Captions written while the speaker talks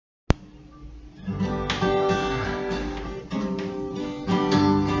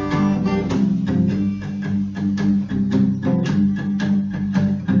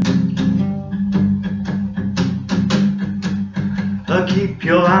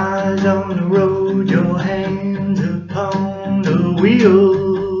your eyes on the road, your hands upon the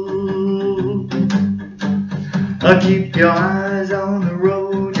wheel. Keep your eyes on the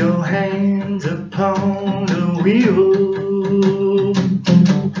road, your hands upon the wheel.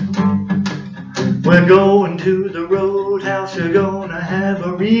 We're going to the Roadhouse, we're gonna have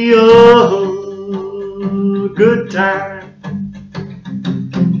a real good time.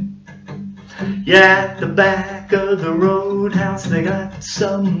 Yeah, at the back of the Roadhouse they got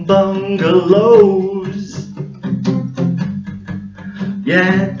some bungalows.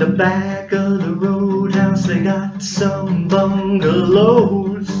 Yeah, at the back of the Roadhouse they got some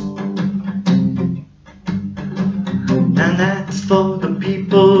bungalows. And that's for the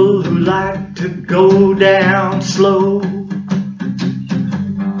people who like to go down slow.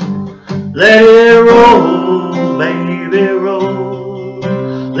 Let it roll, baby, roll.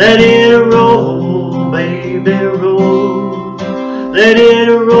 Let it roll, baby, roll. Let it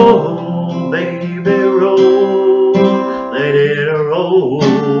roll, baby, roll. Let it roll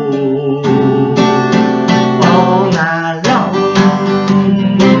all night long.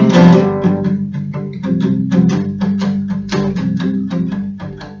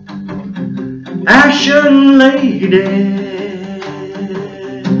 Ashen lady,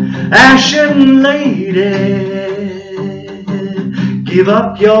 ashen lady, give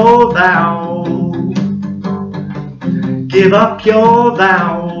up your vow, give up your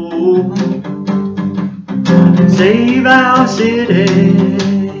vow. Save our city,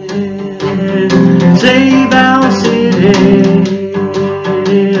 save our city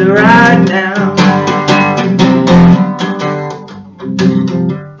right now.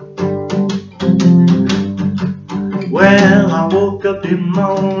 Well, I woke up in the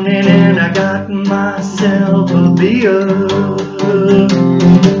morning and I got myself a beer.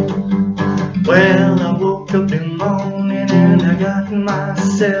 Well, I woke up in the morning and I got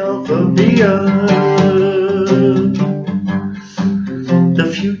myself a beer.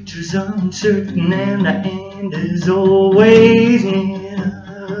 The future's uncertain and the end is always near.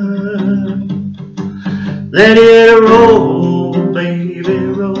 Let it roll, baby,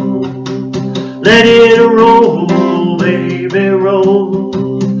 roll. Let it roll, baby, roll.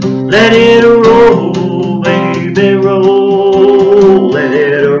 Let it roll, baby, roll. Let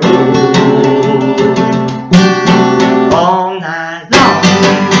it roll all night long.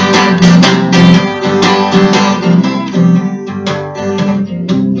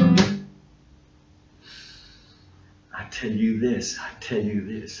 I tell you this,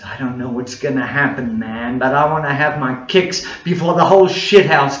 I don't know what's gonna happen, man, but I wanna have my kicks before the whole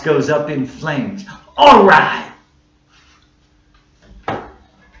shithouse goes up in flames. All right.